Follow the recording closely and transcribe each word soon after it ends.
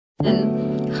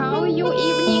How your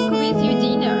evening with your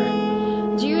dinner?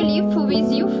 Do you live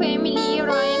with your family,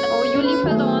 Ryan, or you live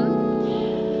alone?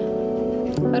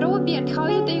 Robert, how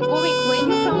are you day going? Where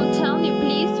you from? Tell me,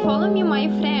 please. Follow me, my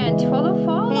friend. Follow.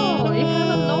 We have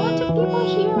a lot of people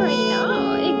here right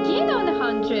now. Again on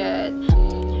 100.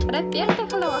 Roberta,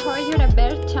 hello. How are you,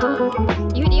 Roberta?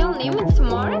 Your real name is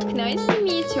Mark. Nice to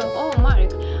meet you. Oh,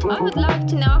 Mark. I would like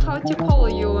to know how to call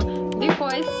you.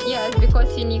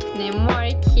 Because your nickname,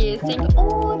 Marky.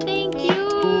 Oh, thank you.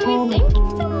 Thank you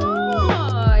so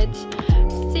much.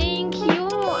 Thank you.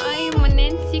 I'm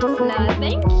Nancy now.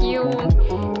 Thank you.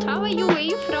 How are you? Where are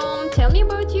you from? Tell me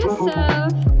about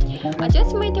yourself. I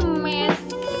just made a mess.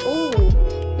 Oh,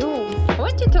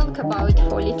 what do you talk about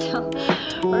for little?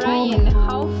 Ryan,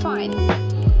 how fun.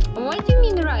 What do you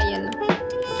mean, Ryan?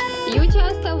 You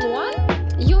just alone?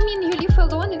 You mean you live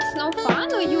alone, it's no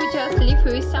fun? Or you just live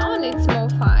with someone, it's more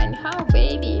fun? How,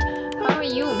 baby? How are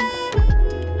you?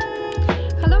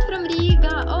 Hello from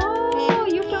Riga. Oh,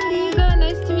 you from Riga.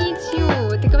 Nice to meet you.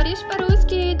 Ты говоришь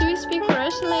по-русски? Do you speak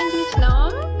Russian language now?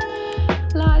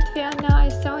 Latvia,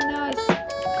 nice, so nice.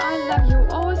 I love you.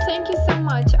 Oh, thank you so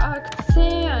much.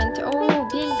 Accent. Oh,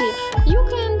 Billy. You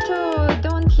can't,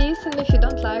 don't listen if you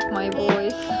don't like my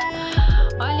voice.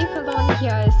 I live alone,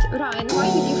 yes. Ryan, why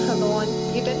you live alone?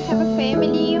 You don't have a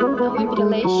family, no maybe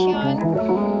relation?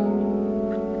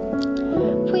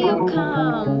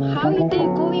 Welcome. How are you day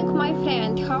going, my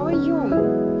friend? How are you?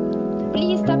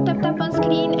 Please tap on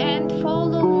screen and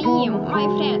follow me, my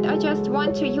friend. I just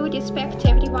want you respect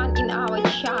everyone in our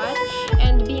chat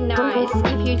and be nice.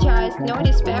 If you just no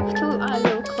respect to, I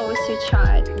will close your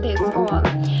chat. That's all.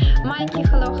 Mikey,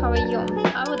 hello, how are you?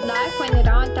 I would like when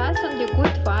around us only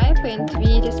good vibe and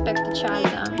we respect each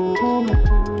other.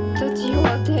 That's you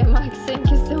all day, Mike. Thank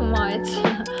you so much.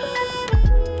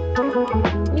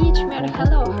 Mitchmer,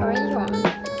 hello, how are you?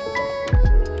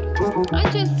 I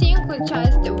just think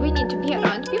we need to be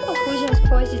around people who are just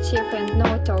positive and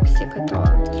no toxic at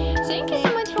all. Thank you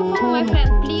so much for following, my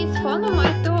friend. Please follow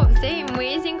my top. They're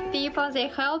amazing people. They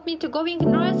help me to going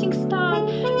Rising Star.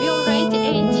 We already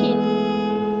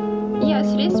 18.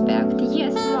 Yes, respect.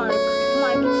 Yes, Mark.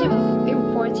 Mark, it's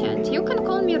important. You can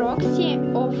call me Roxy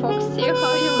or Foxy,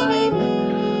 how you like.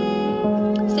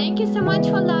 Thank you so much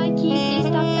for liking. Please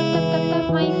tap,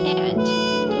 my friend.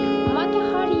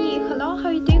 Matahari, hello, how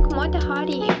you doing,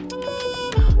 Matahari?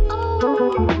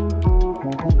 Oh.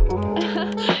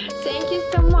 Thank you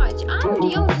so much. I'm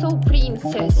real so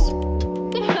princess.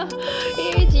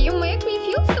 You make me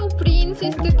feel so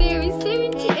princess today with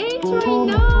 78 right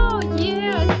now.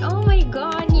 Yes, oh my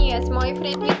god, yes, my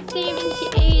friend with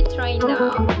 78 right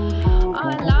now.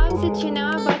 I love that you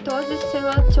know about all the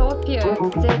several topics.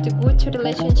 That good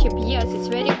relationship, yes, it's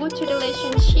very good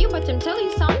relationship, but I'm telling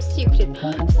you some secret.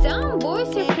 Some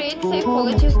boys afraid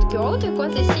psychologist girl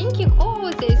because they're thinking, oh,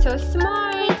 they're so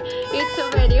smart, it's so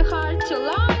very hard to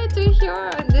lie to her,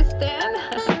 understand?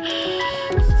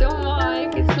 So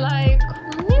Mike, it's like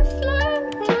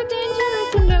too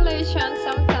dangerous in relations.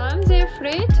 Sometimes they're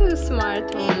afraid to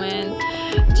smart women.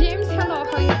 James, hello,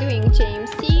 how are you doing, James?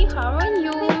 C, how are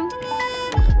you?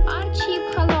 Archie,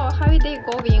 hello, how are they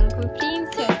going?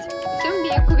 Princess,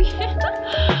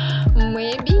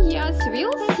 maybe yes,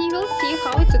 we'll see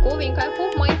how it's going. I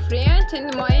hope my friend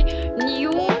and my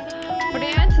new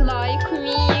friend like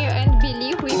me and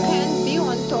believe we can be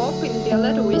on top in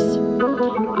Belarus.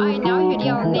 I know your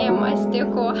real name,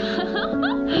 Asteko.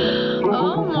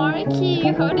 Oh, Marky,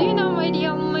 how do you know my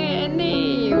real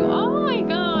name? Oh my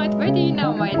god, where do you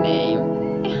know my name?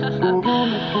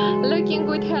 Looking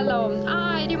good, hello.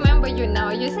 I remember you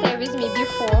now, you stayed with me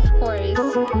before, of course.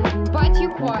 But you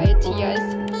quiet, yes.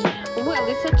 Well,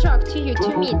 it's a shock to you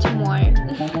to meet more.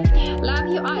 Love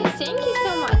you, eyes. Thank you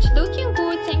so much. Looking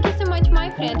good. Thank you so much, my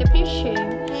friend. Appreciate you.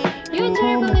 You're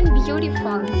adorable and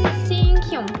beautiful.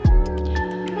 Thank you.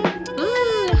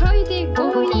 How are they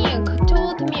going?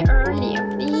 Told me earlier.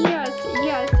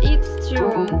 Yes, it's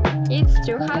true. It's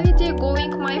true. How are they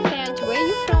going, my friend? Where are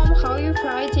you from? How are you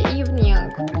Friday evening?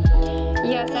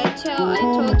 Yes, I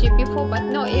told you before, but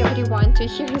not everyone to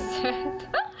hear that.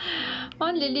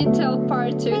 Only little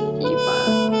part of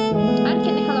people.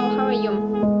 Arkin, hello, how are you?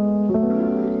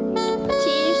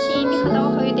 Tishin, hello,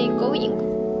 how are they going?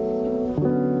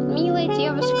 Милая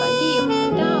девушка, Лив,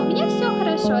 да, у меня все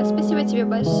хорошо, спасибо тебе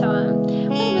большое.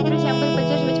 Моими друзья, буду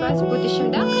поддерживать вас в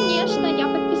будущем. Да, конечно, я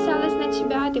подписалась на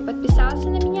тебя, ты подписался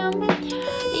на меня.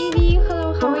 Иви,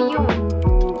 hello, how are you?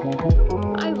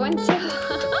 I want to...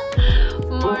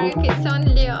 Mark, it's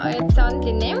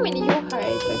only name and you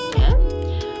heard, okay?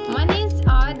 My name is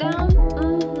Adam,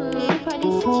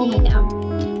 Palestine.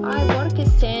 I work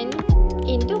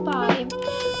in Dubai. bye.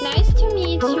 Nice to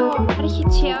meet you,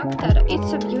 architector. It's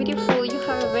so beautiful. You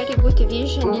have a very good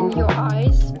vision in your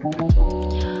eyes.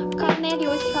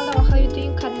 Cornelius, hello. How are you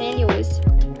doing, Cornelius?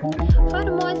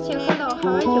 Pharmacia, hello.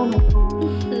 How are you?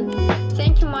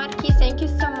 Thank you, Marky. Thank you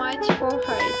so much for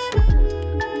it.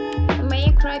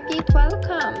 Make Rapid,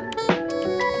 welcome.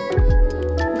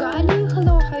 Gali,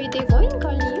 hello. How are you going,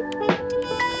 Gali?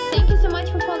 Thank you so much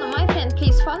for following my friend.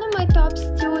 Please follow my tops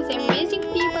too. The amazing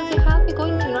people they help me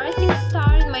going to rising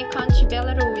star in my country,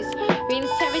 Belarus. We're in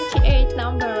 78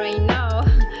 number right now.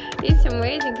 It's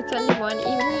amazing. It's only one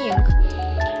evening.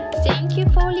 Thank you,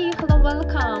 Foley. Hello,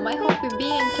 welcome. I hope we'll be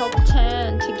in top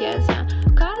 10 together.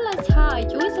 Carlos, hi.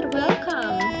 User,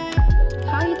 welcome.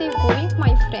 How are you going,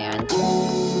 my friend?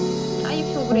 I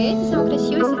feel great. Ты самый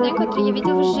красивый создание, который я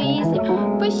видел в жизни.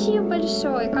 Спасибо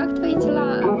большое. Как твои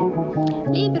дела?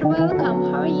 Liber,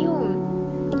 welcome. How are you?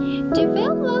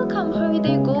 Devel, welcome. How are you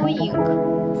going?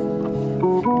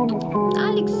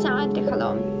 Alexandra,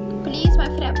 hello. Please, my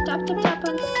friend, tap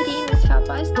on screen. This help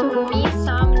us to meet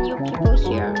some new people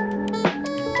here.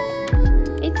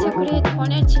 It's a great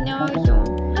honor to know you.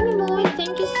 Amimoy,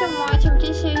 thank you so much. I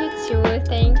appreciate you too.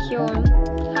 Thank you.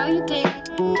 How you take?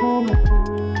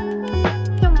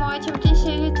 So much. I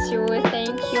appreciate you too.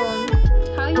 Thank you.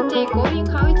 How you take going?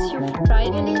 How it's your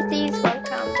Friday these days?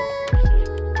 Welcome.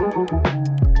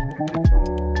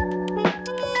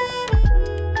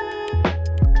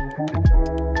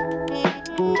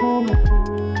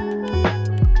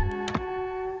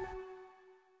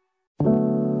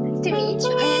 Nice to meet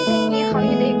you, Anthony. How are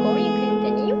you going,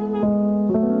 Anthony?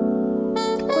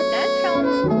 Good night from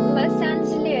Los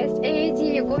Angeles. Eddie,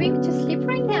 you're going to sleep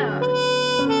right now.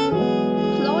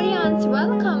 Florians,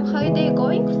 welcome. How are you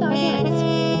going, Florians?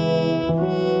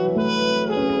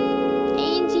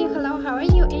 Andy, hello. How are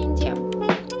you, Andy?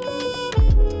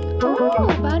 Oh,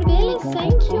 Barbelis,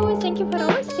 thank you. Thank you for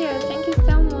Rosias. Thank you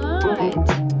so much.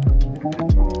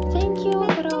 Thank you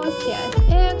for Rosias.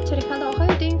 Actor, hello. How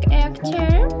are you doing,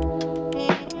 Actor?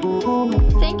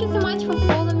 Thank you so much for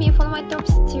following me. Follow my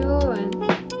tops too.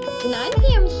 9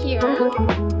 p.m. here.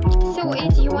 So,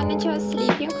 Eddie, you wanna just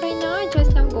sleeping right now?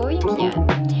 Just not going yet.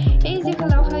 Eddie,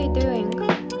 hello. How are you doing?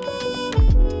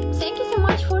 Thank you so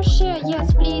much for share.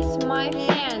 Yes, please, my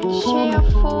friend. Share,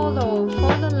 follow,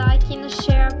 like, and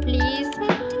share, please.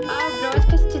 Our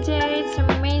broadcast today.